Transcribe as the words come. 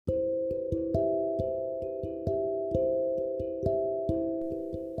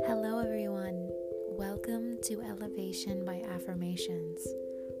Affirmations,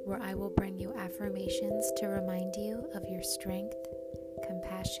 where I will bring you affirmations to remind you of your strength,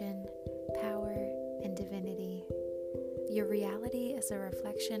 compassion, power, and divinity. Your reality is a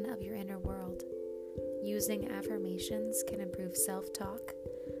reflection of your inner world. Using affirmations can improve self-talk,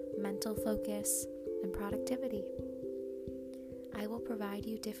 mental focus, and productivity. I will provide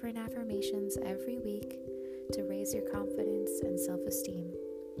you different affirmations every week to raise your confidence and self-esteem.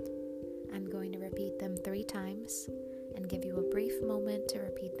 I'm going to repeat them 3 times and give you a brief moment to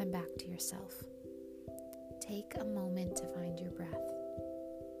repeat them back to yourself. Take a moment to find your breath.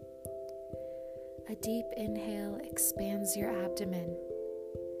 A deep inhale expands your abdomen,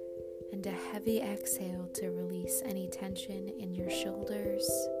 and a heavy exhale to release any tension in your shoulders,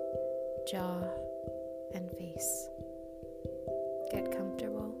 jaw, and face. Get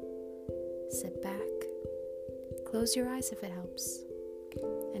comfortable, sit back, close your eyes if it helps,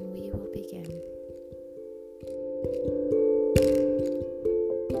 and we will begin.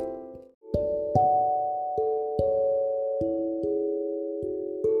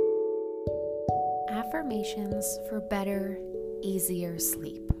 Affirmations for better, easier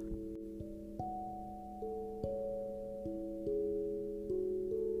sleep.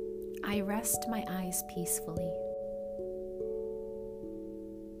 I rest my eyes peacefully.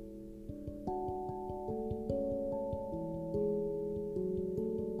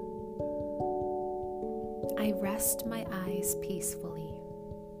 I rest my eyes peacefully.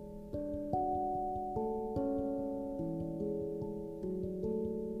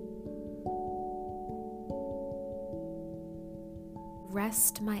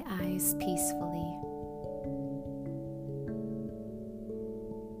 Rest my eyes peacefully.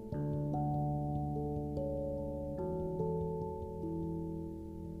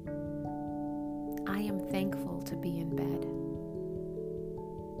 I am thankful to be in bed.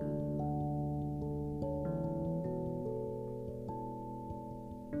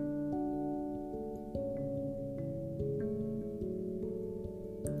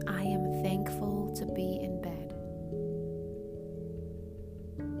 I am thankful to be in bed.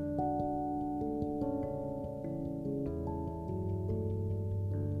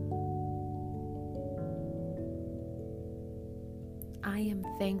 I am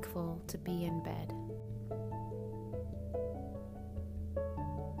thankful to be in bed.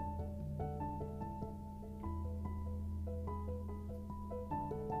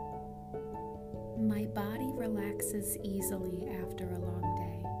 My body relaxes easily after a long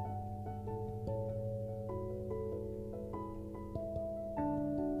day.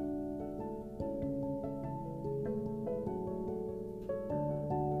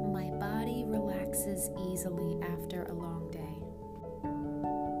 My body relaxes easily after a long day.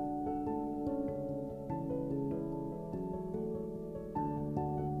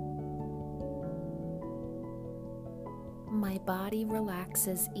 My body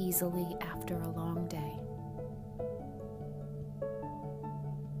relaxes easily after a long day.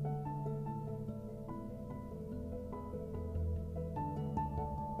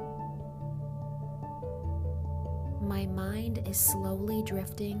 My mind is slowly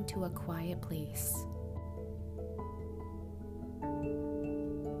drifting to a quiet place.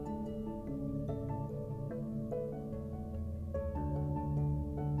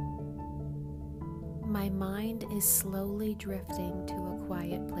 My mind is slowly drifting to a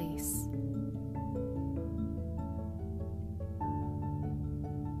quiet place.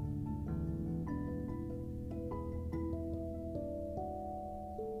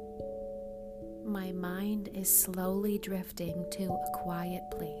 My mind is slowly drifting to a quiet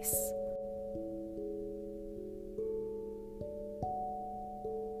place.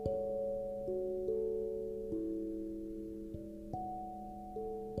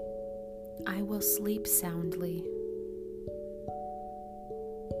 I will sleep soundly.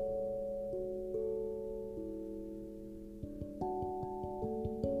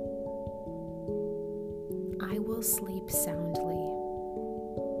 I will sleep soundly.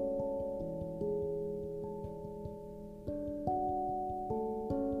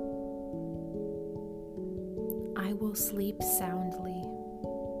 I will sleep soundly.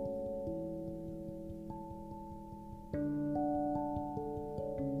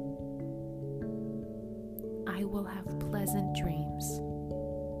 I will have pleasant dreams.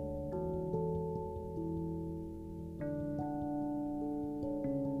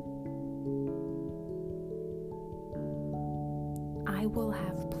 I will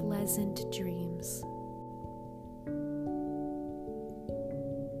have pleasant dreams.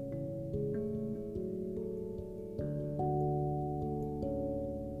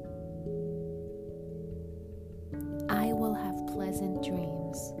 I will have pleasant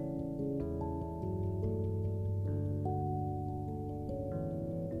dreams.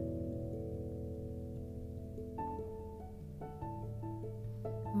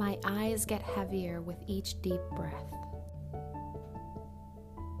 My eyes get heavier with each deep breath.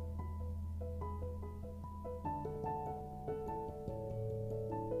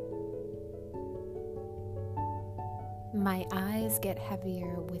 My eyes get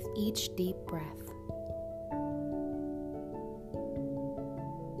heavier with each deep breath.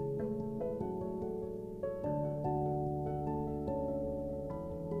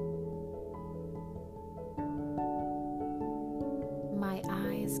 My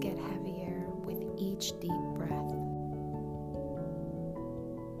eyes get heavier with each deep breath.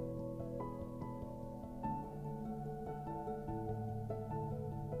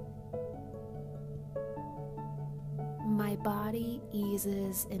 My body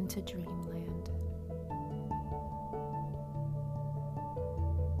eases into dreamland.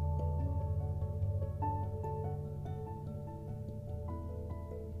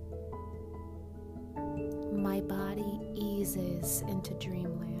 My body eases into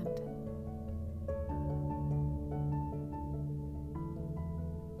dreamland.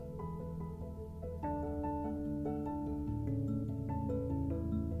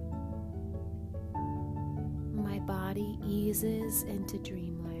 My body eases into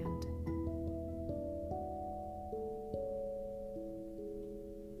dreamland.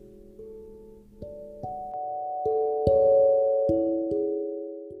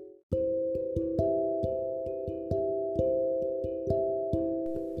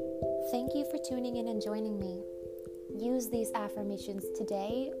 Thank you for tuning in and joining me. Use these affirmations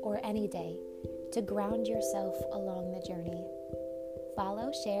today or any day to ground yourself along the journey.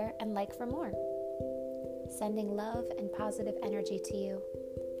 Follow, share, and like for more. Sending love and positive energy to you.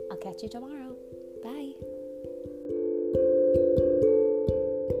 I'll catch you tomorrow. Bye.